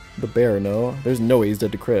the bear, no? There's no way he's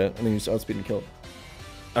dead to crit, and then you just outspeed and kill.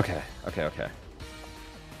 Okay, okay, okay.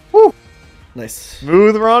 Woo! Nice.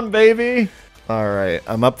 Smooth run, baby! Alright,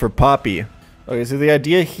 I'm up for Poppy. Okay, so the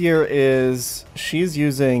idea here is she's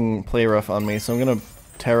using Play Rough on me, so I'm gonna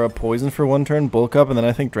Terra Poison for 1 turn, Bulk Up, and then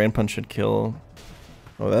I think Drain Punch should kill.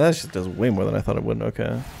 Oh, that just does way more than I thought it would.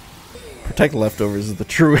 Okay. Protect Leftovers is the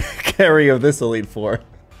true carry of this Elite Four.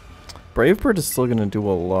 Brave Bird is still gonna do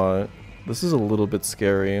a lot. This is a little bit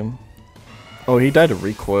scary. Oh, he died to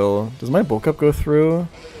Recoil. Does my Bulk Up go through?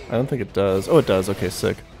 I don't think it does. Oh, it does. Okay,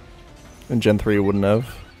 sick. In Gen 3 it wouldn't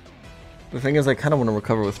have. The thing is, I kind of want to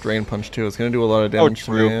recover with Drain Punch too. It's going to do a lot of Oh, damage to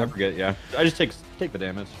true. me. I forget, yeah. I just take the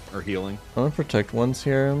damage, or healing. I'm going to protect once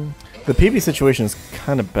here. The PB situation is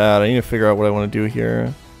kind of bad. I need to figure out what I want to do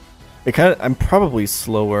here. I'm probably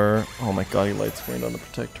slower. Oh my god, he light screened on the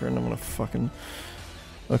protect turn. I'm going to fucking...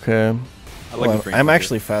 Okay. I like I'm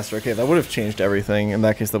actually faster. Okay, that would have changed everything. In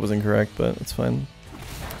that case, that was incorrect, but it's fine.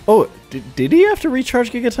 Oh, did he have to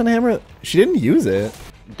recharge Gigaton Hammer? She didn't use it.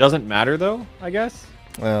 Doesn't matter, though, I guess.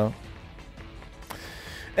 Well.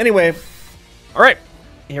 Anyway. Alright,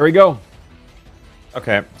 here we go.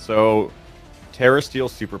 Okay, so Terra Steel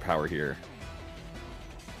superpower here.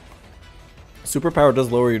 Superpower does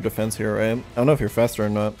lower your defense here, right? I don't know if you're faster or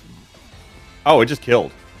not. Oh, it just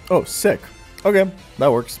killed. Oh, sick. Okay,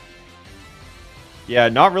 that works. Yeah,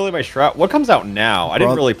 not really my strat. What comes out now? I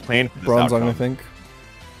didn't really plan for this Bronze outcome. I think.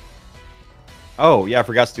 Oh, yeah, I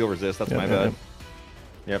forgot Steel Resist. That's my bad. Yep.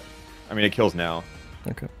 Yep. I mean, it kills now.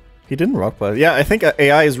 Okay. He didn't rock blast. Yeah, I think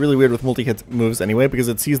AI is really weird with multi-hit moves anyway because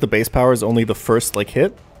it sees the base power as only the first like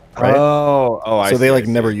hit, right? Oh, I so see, they like I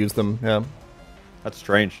see. never use them. Yeah. That's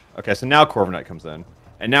strange. Okay, so now Corviknight comes in,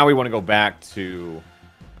 and now we want to go back to.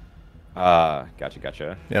 Gotcha.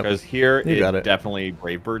 Yep. Because here You got it. definitely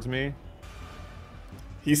Brave Birds me.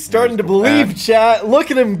 He's starting to Let's go believe, back. chat.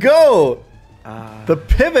 Look at him go. The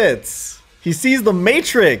pivots. He sees the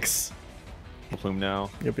matrix. Plume now.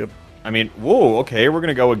 Yep. I mean, whoa. Okay, we're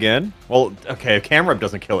gonna go again. Well, okay, a camera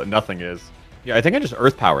doesn't kill it. Nothing is. Yeah, I think I just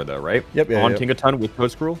Earth Power though, right? Yep. On Tingaton with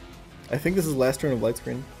Toad Scroll. I think this is last turn of light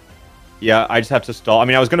screen. Yeah, I just have to stall. I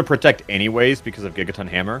mean, I was gonna protect anyways because of Gigaton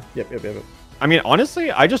Hammer. Yep. I mean,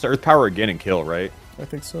 honestly, I just Earth Power again and kill, right? I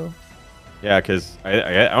think so. Yeah, because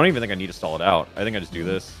I don't even think I need to stall it out. I think I just do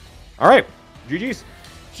this. All right, GG's.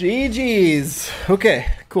 GG's. Okay,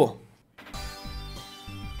 cool.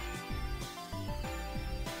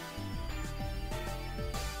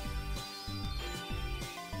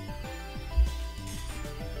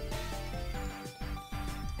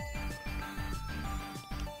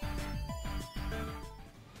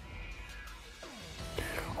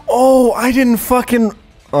 Oh, I didn't fucking...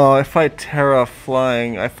 Oh, if I Terra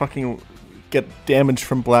flying, I fucking get damage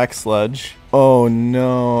from Black Sludge. Oh,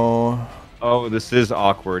 no. Oh, this is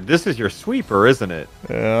awkward. This is your sweeper, isn't it?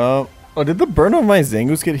 Yeah. Oh, did the burn of my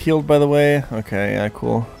Zangoose get healed, by the way? Okay, yeah,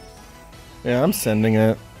 cool. Yeah, I'm sending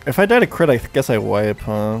it. If I die to crit, I guess I wipe,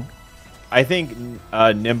 huh? I think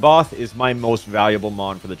Nimboth is my most valuable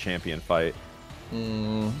mon for the champion fight.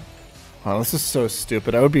 Wow, this is so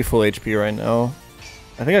stupid. I would be full HP right now.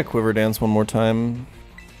 I think I Quiver Dance one more time.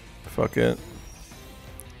 Fuck it.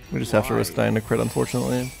 We just have to risk dying to crit,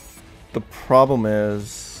 unfortunately. The problem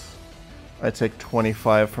is... I take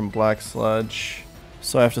 25 from Black Sludge.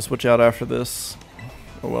 So I have to switch out after this.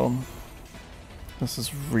 Oh well. This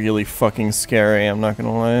is really fucking scary, I'm not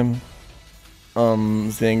gonna lie.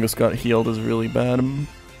 Zangoose got healed is really bad.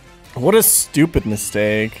 What a stupid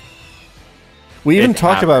mistake. We even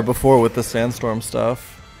talked about it before with the Sandstorm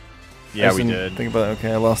stuff. Yeah, we did. Think about it.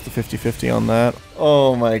 Okay, I lost the 50-50 on that.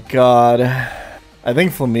 Oh my god. I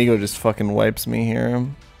think Flamigo just fucking wipes me here.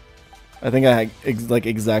 I think I like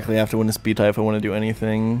exactly have to win a speed tie if I want to do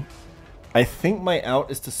anything. I think my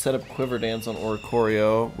out is to set up Quiver Dance on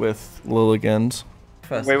Oricorio with Lilligant.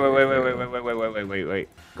 Wait.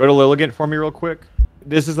 Go to Lilligant for me real quick.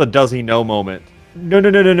 This is a does he know moment.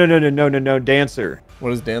 No, Dancer. What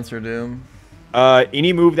does Dancer do?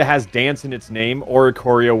 Any move that has dance in its name,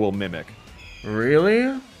 Oricorio will mimic.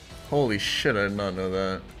 Really? Holy shit, I did not know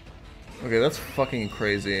that. Okay, that's fucking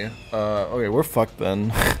crazy. Okay, we're fucked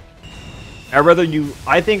then.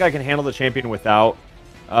 I think I can handle the champion without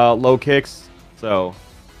low kicks, so...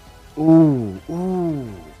 Ooh.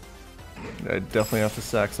 I definitely have to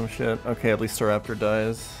sack some shit. Okay, at least our Raptor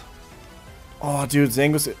dies. Oh, dude,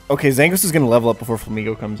 Zangoose... Okay, Zangoose is gonna level up before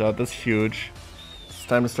Flamigo comes out. That's huge. It's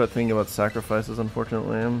time to start thinking about sacrifices,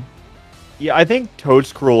 unfortunately. Yeah, I think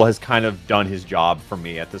Toadskrull has kind of done his job for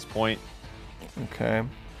me at this point. Okay.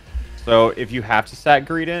 So if you have to sack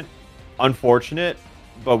Greedent, unfortunate,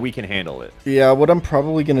 but we can handle it. Yeah, what I'm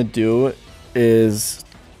probably gonna do is...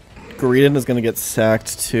 Greedent is gonna get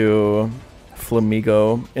sacked to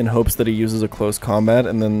Flamigo in hopes that he uses a close combat,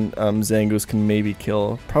 and then Zangoose can maybe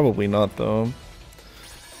kill. Probably not, though.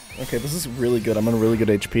 Okay, this is really good. I'm on really good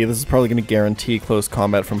HP. This is probably gonna guarantee close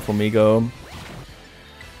combat from Flamigo.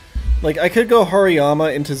 Like, I could go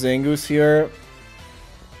Hariyama into Zangoose here,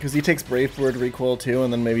 because he takes Brave Bird recoil too,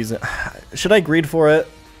 and then maybe... Should I greed for it?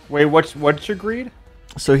 Wait, what's your greed?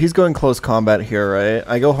 So he's going close combat here, right?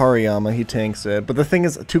 I go Hariyama, he tanks it. But the thing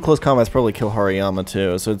is, 2 close combats probably kill Hariyama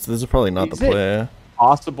too, so this is probably not the play.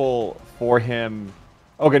 Possible for him...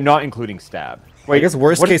 Okay, not including stab. I guess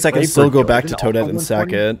worst what case, is I can Brave still go Bird back to Jordan? Toadette Also and sack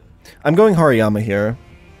 120? it. I'm going Hariyama here.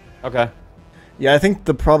 Okay. Yeah, I think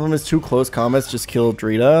the problem is 2 close combats just kill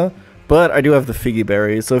Drita, but I do have the Figgy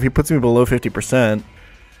Berry, so if he puts me below 50%,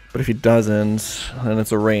 but if he doesn't, and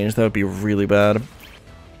it's a range, that would be really bad.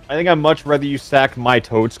 I think I'd much rather you sack my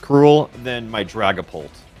Toadscruel than my Dragapult.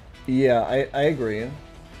 Yeah, I agree.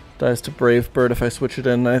 Dies to Brave Bird if I switch it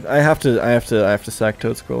in. I have to sack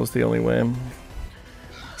Toadscruel is the only way.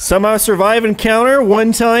 Somehow survive encounter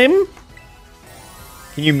one time.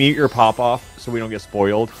 Can you mute your pop-off so we don't get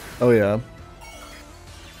spoiled? Oh yeah.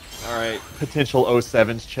 Alright, potential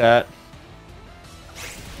 07s chat.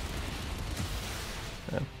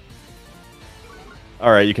 Yeah.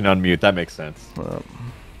 Alright, you can unmute. That makes sense.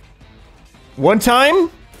 One time?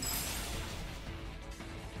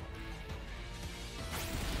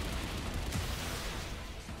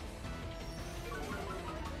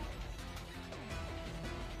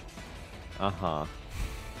 Uh-huh.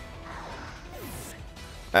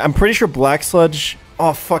 I'm pretty sure Black Sludge...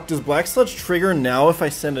 Oh, fuck. Does Black Sludge trigger now if I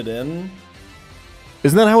send it in?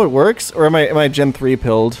 Isn't that how it works? Or am I Gen 3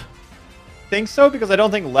 pilled? Think so, because I don't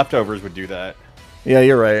think leftovers would do that. Yeah,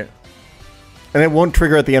 you're right. And it won't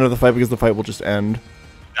trigger at the end of the fight because the fight will just end.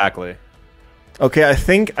 Exactly. Okay, I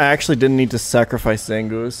think I actually didn't need to sacrifice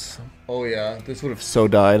Zangoose. Oh yeah, this would have so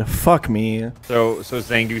died. Fuck me. So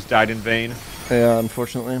Zangoose died in vain? Yeah,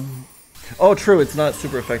 unfortunately. Oh, true, it's not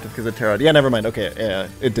super effective because of Terra. Yeah, never mind. Okay, yeah,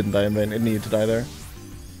 it didn't die in vain. It needed to die there.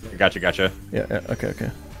 Gotcha. Yeah, okay.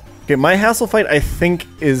 Okay, my Hassel fight, I think,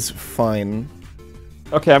 is fine.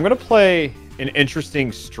 Okay, I'm gonna play an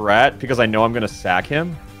interesting strat because I know I'm gonna sack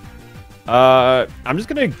him. I'm just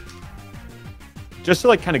gonna... Just to,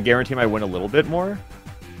 like, kind of guarantee my win a little bit more,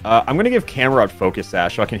 I'm gonna give Camera Up Focus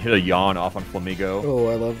Sash so I can hit a Yawn off on Flamigo. Oh,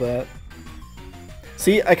 I love that.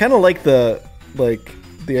 See, I kind of like the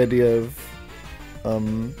idea of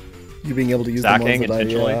you being able to use Sacking the ones that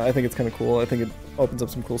intentionally? I think it's kind of cool. I think it opens up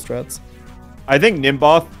some cool strats. I think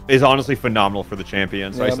Nimboth is honestly phenomenal for the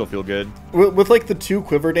champion, so I Yeah. still feel good. With like the 2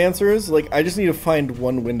 Quiver Dancers, like I just need to find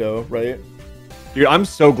one window, right? Dude, I'm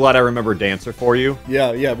so glad I remember Dancer for you.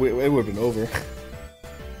 Yeah, it would have been over.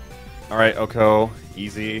 Alright, Oko,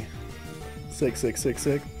 easy. Sick.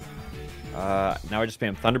 Now I just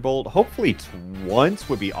spam Thunderbolt. Hopefully once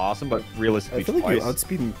would be awesome, but realistically I feel like twice. you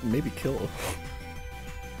outspeed and maybe kill.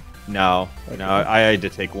 No, Okay. no, I had to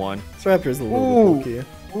take one. This Raptor is a little bit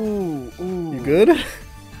pokey. Ooh. You good?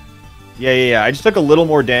 Yeah. I just took a little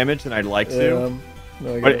more damage than I'd like to,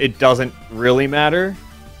 No, I get but it. it doesn't really matter.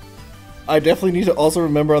 I definitely need to also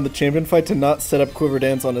remember on the champion fight to not set up Quiver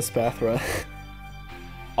Dance on Espathra.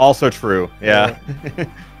 Also true, yeah.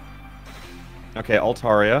 Okay,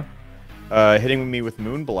 Altaria. Hitting me with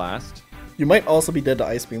Moonblast. You might also be dead to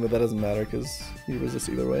Ice Beam, but that doesn't matter because you resist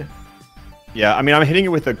either way. Yeah, I mean, I'm hitting it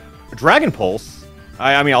with a Dragon Pulse.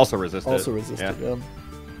 I mean, also resist it. Also resisted, Yeah. yeah.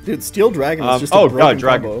 Dude, Steel Dragon is just a broken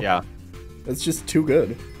Dragon, combo. yeah. It's just too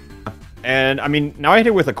good. And, I mean, now I hit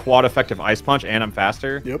it with a quad effective Ice Punch, and I'm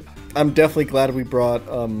faster. Yep. I'm definitely glad we brought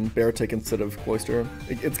Beartic instead of Cloyster.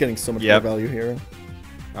 It's getting so much more value here.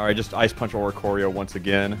 Alright, just Ice Punch Oricorio once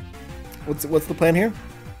again. What's the plan here?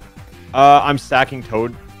 I'm sacking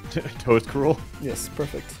Toadscruel. Yes,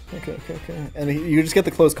 perfect. Okay. And you just get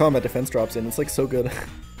the close combat defense drops in. It's like so good.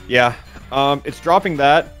 Yeah. It's dropping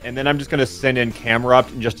that, and then I'm just gonna send in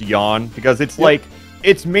Camerupt and just Yawn, because it's like,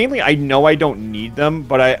 it's mainly, I know I don't need them,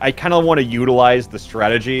 but I kind of want to utilize the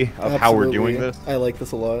strategy of how we're doing this. I like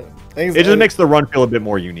this a lot. It just makes the run feel a bit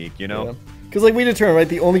more unique, you know? Because like we determined, right,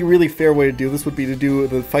 the only really fair way to do this would be to do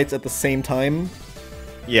the fights at the same time.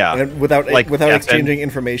 Yeah. And without Like, exchanging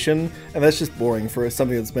information, and that's just boring for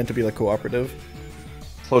something that's meant to be like cooperative.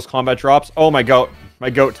 Close combat drops. Oh, my goat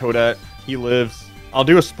Toadette. He lives. I'll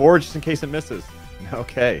do a Spore just in case it misses.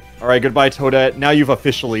 Okay. Alright, goodbye Toadette. Now you've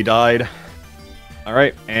officially died.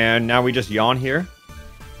 Alright, and now we just Yawn here.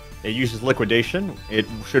 It uses Liquidation. It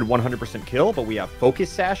should 100% kill, but we have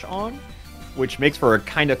Focus Sash on, which makes for a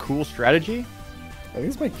kind of cool strategy. I think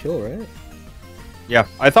it's my kill, right? Yeah,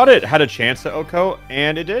 I thought it had a chance to Oko,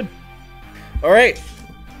 and it did. Alright.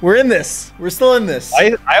 We're in this. We're still in this.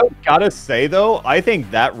 I gotta say, though, I think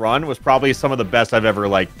that run was probably some of the best I've ever,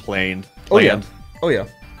 like, planned. Oh, yeah. Oh, yeah.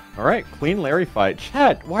 Alright, clean Larry fight.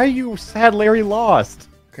 Chat, why are you sad Larry lost?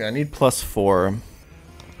 Okay, I need +4.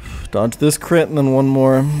 Dodge this crit and then one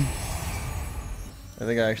more. I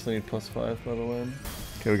think I actually need +5, by the way.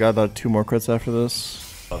 Okay, we got about 2 more crits after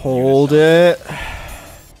this. Hold it.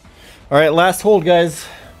 Alright, last hold, guys.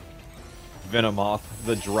 Venomoth,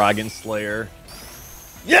 the Dragon Slayer.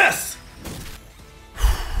 Yes!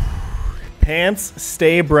 Pants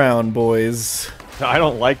stay brown, boys. I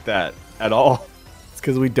don't like that at all.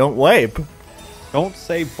 because we don't wipe. Don't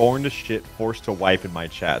say born to shit, forced to wipe in my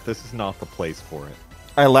chat. This is not the place for it.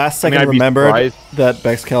 I last second I'd be remembered surprised. that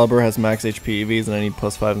Bexcalibur has max HP EVs and I need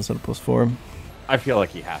 +5 instead of +4. I feel like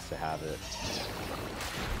he has to have it.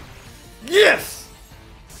 Yes!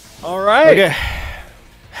 All right. Okay.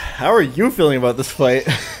 How are you feeling about this fight?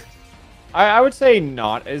 I would say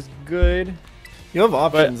not as good, You have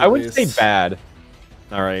options. but I at wouldn't say least. bad.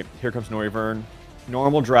 All right, here comes Noivern.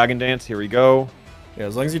 Normal Dragon Dance, here we go. Yeah,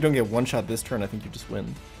 as long as you don't get one shot this turn, I think you just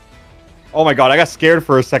win. Oh my god, I got scared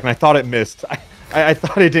for a second. I thought it missed. I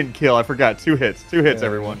thought it didn't kill. I forgot. 2 hits. 2 hits, Yeah.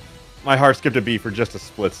 everyone. My heart skipped a beat for just a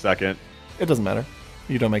split second. It doesn't matter.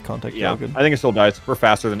 You don't make contact. Yeah, All good. I think it still dies. We're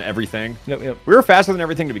faster than everything. Yep. We were faster than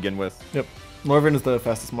everything to begin with. Yep. Norvern is the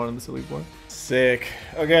fastest mon in this Elite War. Sick.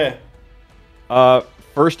 Okay.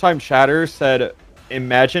 First time chatter said,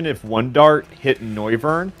 imagine if one dart hit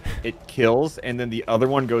Noivern, it kills, and then the other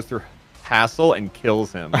one goes through Hassel and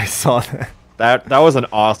kills him. I saw that. That was an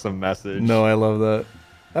awesome message. No, I love that.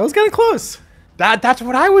 That was kind of close. That's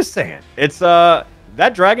what I was saying. It's that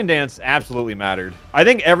Dragon Dance absolutely mattered. I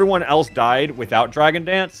think everyone else died without Dragon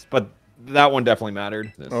Dance, but that one definitely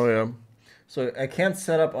mattered. Oh, yeah. So I can't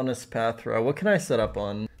set up on this path row. What can I set up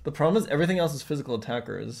on? The problem is everything else is physical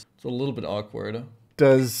attackers. It's a little bit awkward.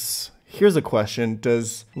 Here's a question.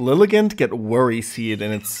 Does Lilligant get Worry Seed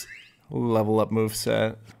in its level up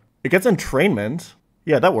moveset? It gets entrainment.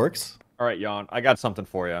 Yeah, that works. All right, Jan, I got something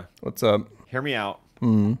for you. What's up? Hear me out.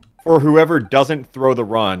 For whoever doesn't throw the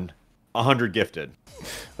run, 100 gifted.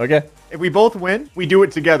 Okay. If we both win, we do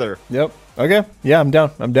it together. Yep. Okay. Yeah, I'm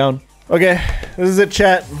down. I'm down. Okay. This is it,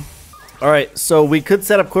 chat. All right. So we could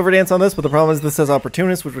set up Quiver Dance on this, but the problem is this says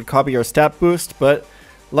Opportunist, which would copy our stat boost. But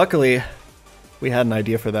luckily, we had an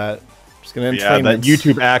idea for that. Just gonna Yeah, that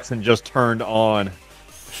YouTube accent just turned on.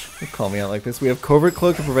 Don't call me out like this. We have Covert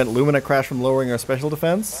Cloak to prevent Lumina Crash from lowering our special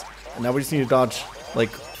defense. And now we just need to dodge,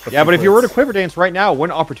 like, Yeah, but if you were to Quiver Dance right now,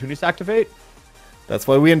 wouldn't Opportunist activate? That's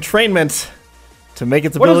why we entrainment to make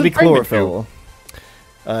its What does ability entrainment chlorophyll.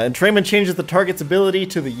 Entrainment changes the target's ability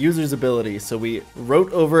to the user's ability. So we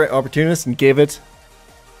wrote over Opportunist and gave it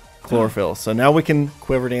chlorophyll. So now we can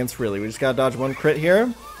Quiver Dance really. We just gotta dodge one crit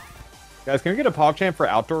here. Guys, can we get a PogChamp for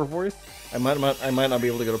outdoor voice? I might not be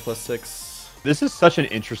able to go to +6. This is such an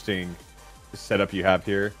interesting setup you have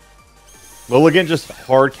here. Lilligant just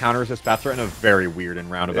hard counters his spat threat in a very weird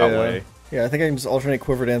and roundabout way. Yeah, I think I can just alternate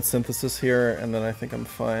Quiver Dance Synthesis here, and then I think I'm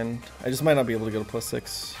fine. I just might not be able to go to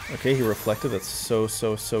 +6. Okay, he reflected. That's so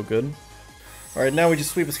good. All right, now we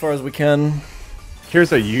just sweep as far as we can.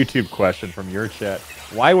 Here's a YouTube question from your chat.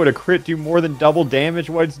 Why would a crit do more than double damage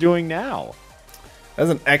what it's doing now? That's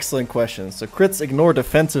an excellent question. So crits ignore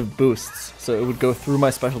defensive boosts, so it would go through my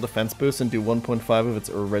special defense boost and do 1.5 of its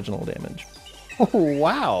original damage. Oh,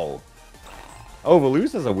 wow. Oh,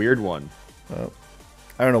 Velouz is a weird one.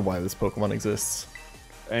 I don't know why this Pokemon exists.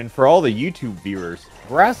 And for all the YouTube viewers,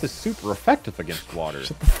 grass is super effective against water.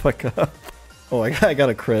 Shut the fuck up. Oh, I got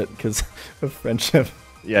a crit because of friendship.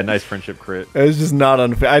 Yeah, nice friendship crit. It was just not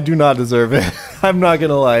unfair. I do not deserve it. I'm not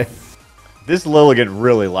gonna lie. This Lilligant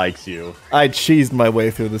really likes you. I cheesed my way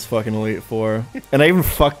through this fucking Elite Four. And I even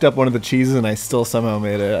fucked up one of the cheeses and I still somehow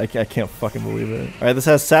made it. I can't fucking believe it. Alright, this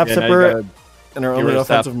has Sap Yeah, now you Sipper, gotta and our get only rid of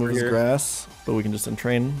Sap offensive Sipper move is here. Grass. But we can just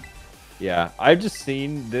entrain. Yeah, I've just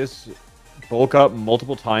seen this bulk up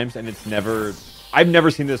multiple times, and it's never... I've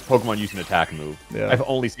never seen this Pokemon use an attack move. Yeah. I've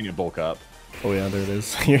only seen it bulk up. Oh yeah, there it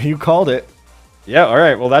is. You called it. Yeah,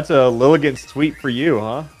 alright, well that's a Lilligant sweep for you,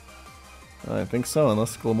 huh? I think so,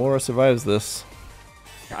 unless Glamora survives this.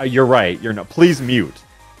 You're right, you're not. Please mute.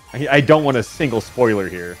 I don't want a single spoiler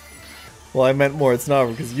here. Well, I meant more. It's not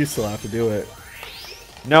because you still have to do it.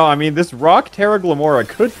 No, I mean, this Rock Terra Glamora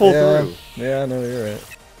could pull through. Yeah, no, you're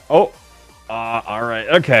right. Oh, alright,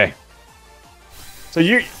 okay. So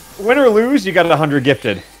you, win or lose, you got 100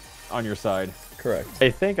 gifted on your side. Correct. I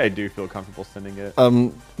think I do feel comfortable sending it.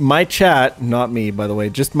 My chat, not me, by the way,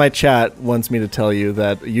 just my chat wants me to tell you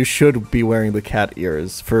that you should be wearing the cat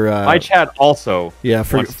ears for. My chat also. Yeah,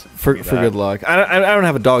 for wants to do that. good luck. I don't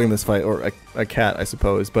have a dog in this fight, or a cat, I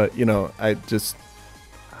suppose, but you know, I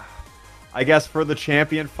guess for the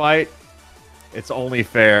champion fight, it's only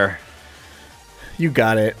fair. You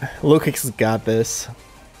got it. Low Kicks has got this.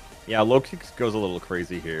 Yeah, Low Kicks goes a little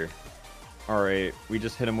crazy here. Alright, we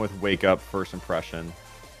just hit him with Wake Up, first impression.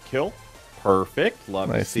 Kill. Perfect.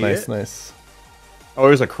 Love to see it. Nice. Oh,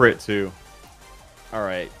 there's a crit too.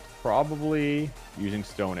 Alright, probably using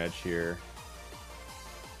Stone Edge here.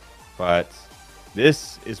 But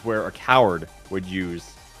this is where a coward would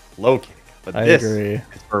use Low Kick. But I this agree.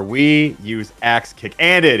 is where we use Axe Kick.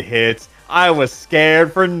 And it hits. I was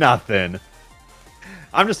scared for nothing.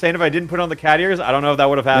 I'm just saying if I didn't put on the cat ears, I don't know if that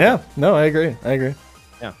would have happened. Yeah, no, I agree.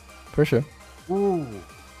 Yeah. For sure.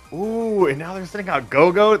 Ooh, and now they're sending out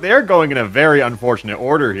Go-Go. They're going in a very unfortunate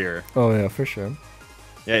order here. Oh, yeah, for sure.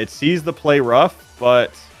 Yeah, it sees the play rough,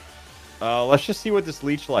 but let's just see what this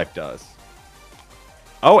Leech Life does.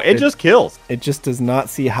 Oh, it just kills. It just does not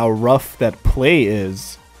see how rough that play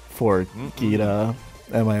is for Gita.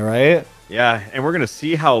 Am I right? Yeah, and we're going to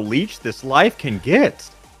see how Leech this life can get.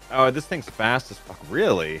 Oh, this thing's fast as fuck.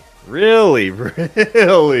 Really? Really?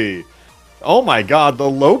 Really? Oh my god, the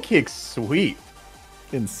low kick sweep.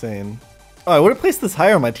 Insane. Oh, I would have placed this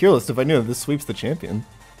higher on my tier list if I knew that this sweeps the champion.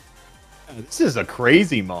 This is a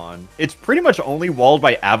crazy mon. It's pretty much only walled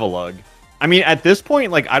by Avalugg. I mean, at this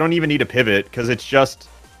point, like, I don't even need a pivot, because it's just...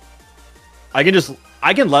 I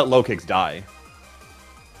can let low kicks die.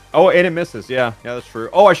 Oh, and it misses. Yeah, that's true.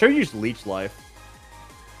 Oh, I should have used Leech Life.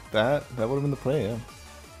 That would have been the play, yeah.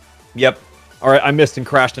 Yep. Alright, I missed and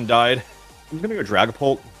crashed and died. I'm gonna go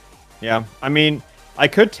Dragapult. Yeah, I mean, I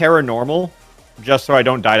could Terra Normal, just so I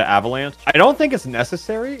don't die to Avalanche. I don't think it's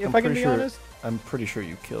necessary, if I can be honest. I'm pretty sure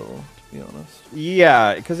you kill, to be honest.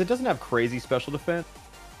 Yeah, because it doesn't have crazy special defense.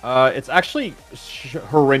 It's actually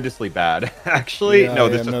horrendously bad. Actually, Yeah, no,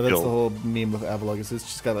 this just that's kills. the whole meme of Avalugg. It's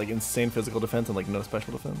just got like insane physical defense and like no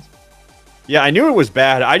special defense. Yeah, I knew it was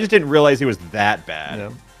bad. I just didn't realize it was that bad. Yeah.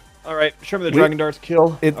 All right, show me the Dragon Darts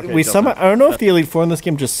kill. Okay, We somehow, I don't know if the Elite Four in this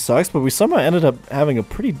game just sucks, but we somehow ended up having a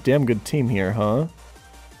pretty damn good team here, huh?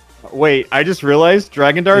 Wait, I just realized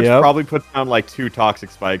Dragon Darts probably puts down like 2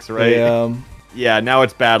 toxic spikes, right? Yeah. Yeah, now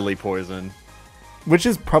it's badly poisoned. Which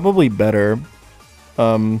is probably better,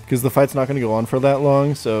 because the fight's not going to go on for that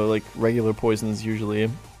long. So like regular poisons usually.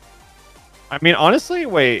 I mean, honestly,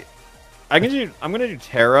 wait. I'm gonna do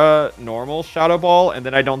Terra Normal Shadow Ball, and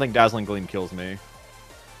then I don't think Dazzling Gleam kills me.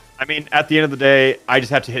 I mean, at the end of the day, I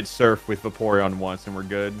just have to hit Surf with Vaporeon once, and we're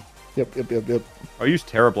good. Yep. I'll use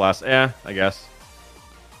Terra Blast. I guess.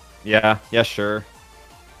 Yeah, sure.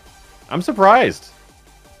 I'm surprised.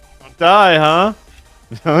 Don't die, huh?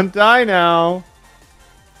 Don't die now.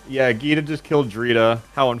 Yeah, Gita just killed Drita.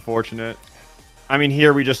 How unfortunate. I mean,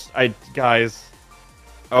 here we just... Guys.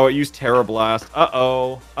 Oh, it used Terra Blast.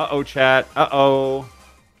 Uh-oh. Uh-oh, chat. Uh-oh.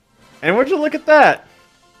 And would you look at that?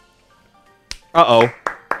 Uh-oh.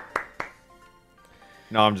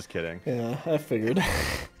 No, I'm just kidding. Yeah, I figured.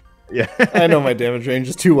 Yeah. I know my damage range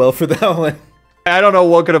is too well for that one. I don't know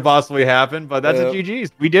what could have possibly happened, but that's a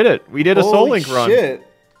GG's. We did it. We did a Soul Link run. Shit.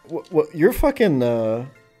 What, your fucking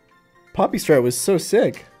Poppy Strat was so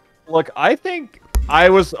sick. Look, I think I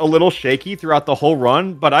was a little shaky throughout the whole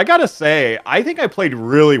run, but I gotta say, I think I played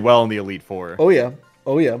really well in the Elite Four. Oh yeah.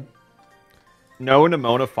 No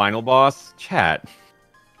Nemona final boss? Chat.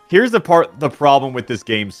 Here's the problem with this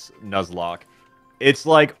game's Nuzlocke. It's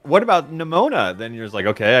like, what about Nemona? Then you're just like,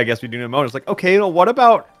 okay, I guess we do Nemona. It's like, okay, well, what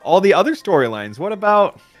about all the other storylines? What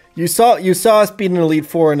about... You saw us beat an Elite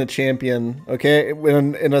Four and a champion, okay?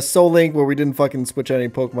 In a Soul Link where we didn't fucking switch out any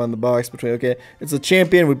Pokemon in the box between, okay? It's a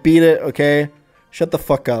champion, we beat it, okay? Shut the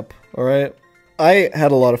fuck up, alright? I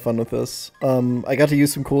had a lot of fun with this. I got to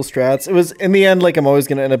use some cool strats. It was, in the end, like, I'm always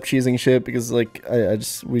gonna end up cheesing shit because, like,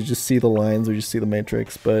 we just see the lines, we just see the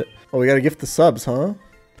matrix, but... Oh, we gotta gift the subs, huh?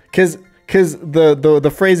 Because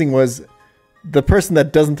the phrasing was, the person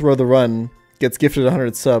that doesn't throw the run gets gifted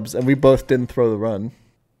 100 subs, and we both didn't throw the run.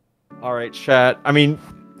 All right, chat. I mean,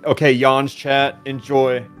 okay, yawns, chat.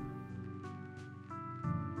 Enjoy.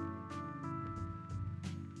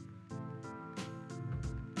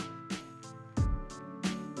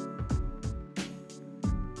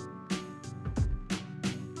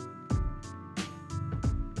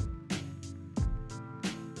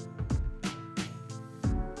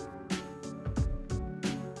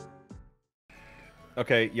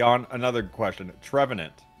 Okay, Jan, another question.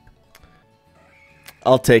 Trevenant.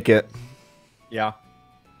 I'll take it. Yeah.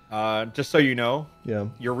 Just so you know, Yeah.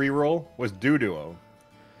 your reroll was Duduo.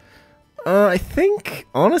 I think,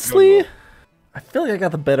 honestly, I feel like I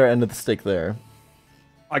got the better end of the stick there.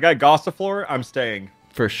 I got Gossifleur. I'm staying.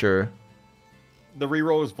 For sure. The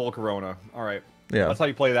reroll is Volcarona. All right. Yeah. That's how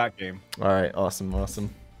you play that game. All right. Awesome.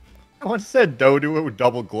 I once said Doduo with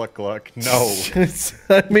double Gluck Gluck. No.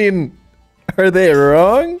 I mean, are they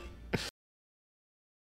wrong?